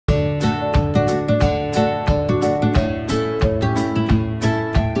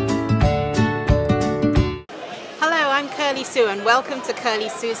Sue and welcome to Kirly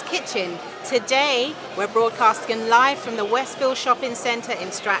Sue's Kitchen. Today we're broadcasting live from the Westfield Shopping Centre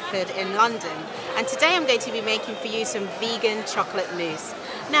in Stratford in London, and today I'm going to be making for you some vegan chocolate mousse.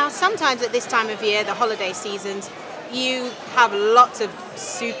 Now sometimes at this time of year, the holiday seasons, you have lots of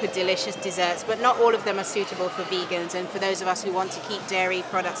super delicious desserts, but not all of them are suitable for vegans and for those of us who want to keep dairy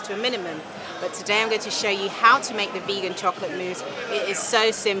products to a minimum. But today I'm going to show you how to make the vegan chocolate mousse. It is so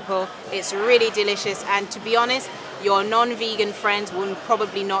simple, it's really delicious, and to be honest, your non-vegan friends will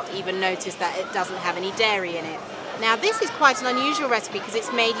probably not even notice that it doesn't have any dairy in it. Now this is quite an unusual recipe because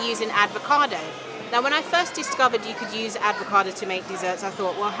it's made using avocado. Now when I first discovered you could use avocado to make desserts, I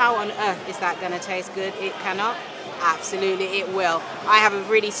thought, well, how on earth is that going to taste good? It cannot. Absolutely it will. I have a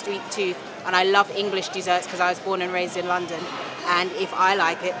really sweet tooth and I love English desserts because I was born and raised in London, and if I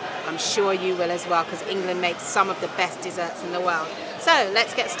like it, I'm sure you will as well, because England makes some of the best desserts in the world. So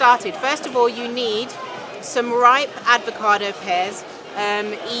let's get started. First of all, you need some ripe avocado pears,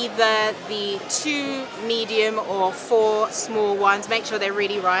 either the 2 medium or 4 small ones. Make sure they're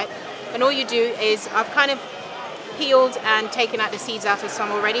really ripe. And all you do is, I've kind of peeled and taken out the seeds out of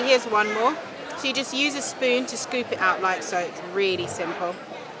some already. Here's one more. So you just use a spoon to scoop it out like so. It's really simple,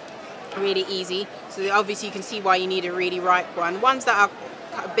 really easy. So obviously you can see why you need a really ripe one. Ones that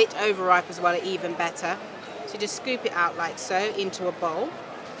are a bit overripe as well are even better. So just scoop it out like so into a bowl.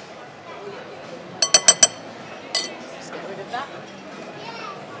 Just get rid of that.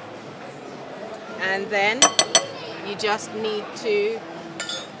 And then you just need to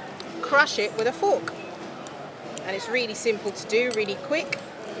crush it with a fork. And it's really simple to do, really quick.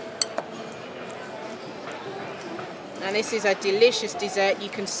 And this is a delicious dessert. You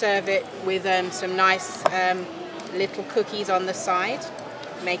can serve it with some nice little cookies on the side.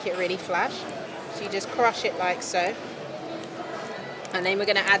 Make it really flash. So you just crush it like so. And then we're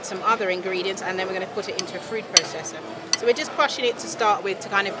going to add some other ingredients, and then we're going to put it into a food processor. So we're just crushing it to start with to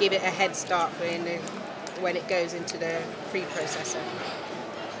kind of give it a head start when it goes into the food processor.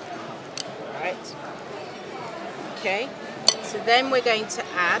 Right. Okay. So then we're going to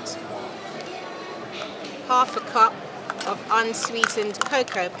add half a cup of unsweetened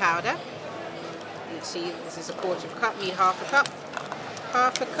cocoa powder. You can see this is a 1/4 cup, need half a cup.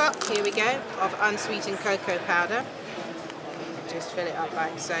 Half a cup, here we go, of unsweetened cocoa powder. Just fill it up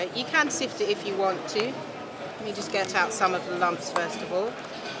like so. You can sift it if you want to. Let me just get out some of the lumps first of all.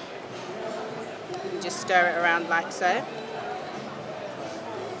 Just stir it around like so.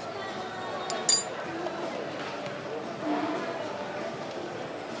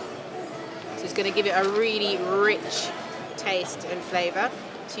 So it's going to give it a really rich taste and flavour.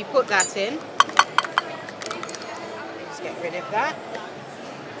 So you put that in. Just get rid of that.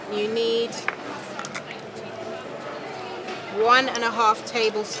 You need 1½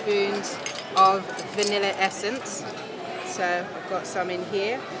 tablespoons of vanilla essence. So I've got some in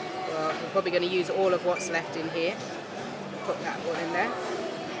here. Well, I'm probably going to use all of what's left in here. Put that one in there.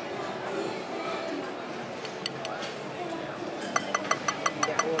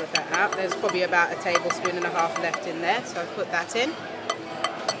 Get all of that out. There's probably about 1½ tablespoons left in there, so I've put that in.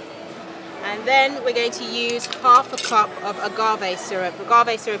 And then we're going to use half a cup of agave syrup.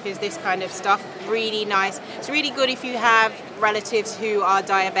 Agave syrup is this kind of stuff, really nice. It's really good if you have relatives who are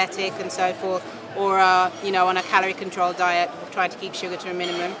diabetic and so forth, or are, you know, on a calorie control diet, trying to keep sugar to a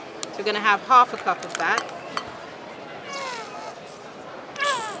minimum. So we're going to have half a cup of that.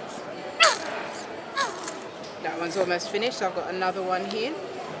 That one's almost finished, so I've got another one here.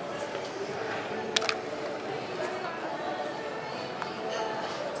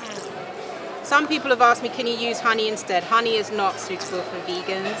 Some people have asked me, can you use honey instead? Honey is not suitable for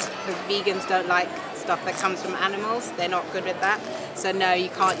vegans, because vegans don't like stuff that comes from animals. They're not good at that. So no, you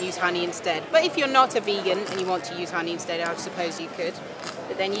can't use honey instead. But if you're not a vegan and you want to use honey instead, I suppose you could.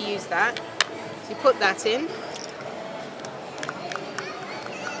 But then you use that. So you put that in.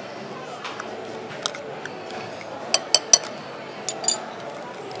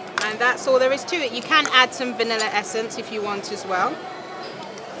 And that's all there is to it. You can add some vanilla essence if you want as well.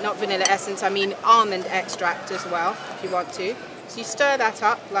 Not vanilla essence, I mean almond extract as well, if you want to. So you stir that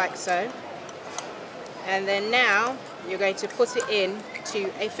up like so. And then now you're going to put it in to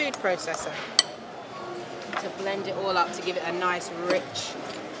a food processor to blend it all up to give it a nice rich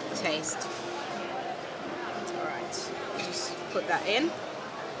taste. Alright, just put that in.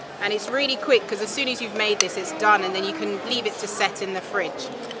 And it's really quick because as soon as you've made this, it's done, and then you can leave it to set in the fridge.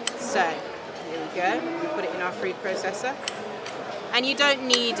 So here we go, we put it in our food processor. And you don't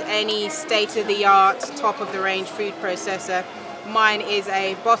need any state-of-the-art, top-of-the-range food processor. Mine is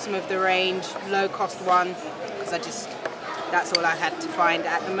a bottom-of-the-range, low-cost one, because that's all I had to find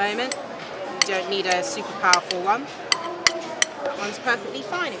at the moment. You don't need a super powerful one. That one's perfectly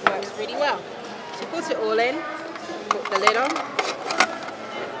fine, it works really well. So put it all in, put the lid on.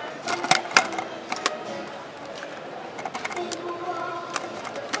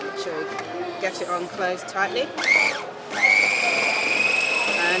 Make sure you get it on closed tightly.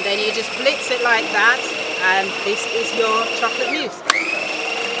 And then you just blitz it like that, and this is your chocolate mousse.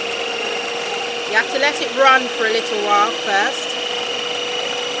 You have to let it run for a little while first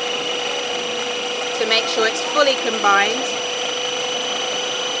to make sure it's fully combined.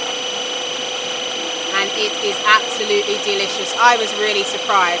 And it is absolutely delicious. I was really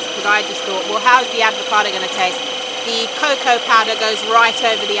surprised because I just thought, well, how's the avocado going to taste? The cocoa powder goes right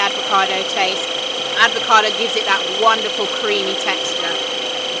over the avocado taste. Avocado gives it that wonderful creamy texture.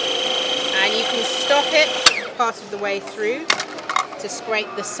 And you can stop it part of the way through to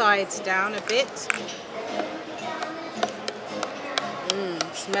scrape the sides down a bit.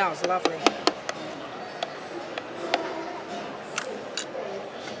 Smells lovely.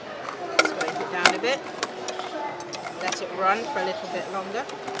 Scrape it down a bit. Let it run for a little bit longer.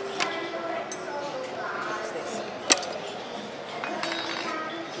 What's this?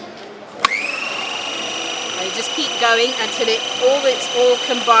 And you just keep going until it's all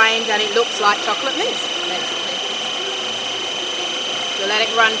combined and it looks like chocolate mousse. So let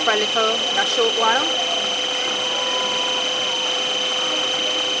it run for a short while.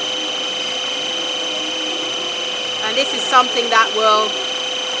 And this is something that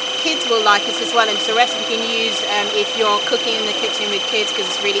kids will like it as well, and it's a recipe you can use if you're cooking in the kitchen with kids, because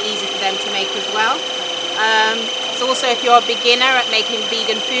it's really easy for them to make as well. So also if you're a beginner at making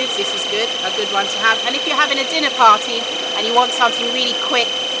vegan foods, this is a good one to have. And if you're having a dinner party and you want something really quick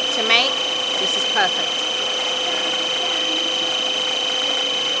to make, this is perfect.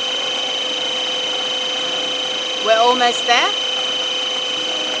 We're almost there.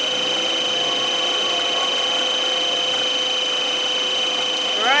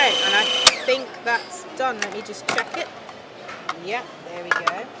 Right, and I think that's done. Let me just check it. Yep, there we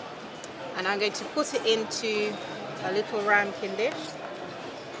go. And I'm going to put it into a little ramekin dish.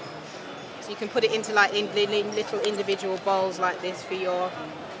 So you can put it into like little individual bowls like this for your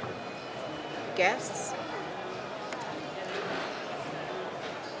guests.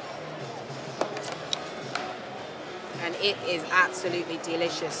 And it is absolutely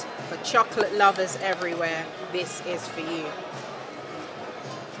delicious. For chocolate lovers everywhere, this is for you.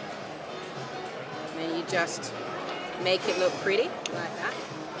 And you just make it look pretty, like that.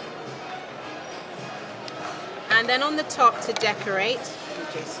 And then on the top to decorate,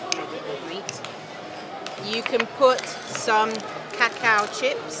 just make it look neat, you can put some cacao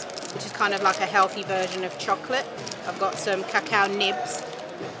chips, which is kind of like a healthy version of chocolate. I've got some cacao nibs. So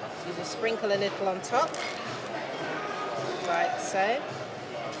you just sprinkle a little on top. Like so.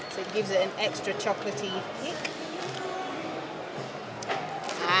 So it gives it an extra chocolatey hit.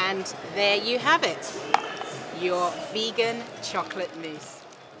 And there you have it, your vegan chocolate mousse.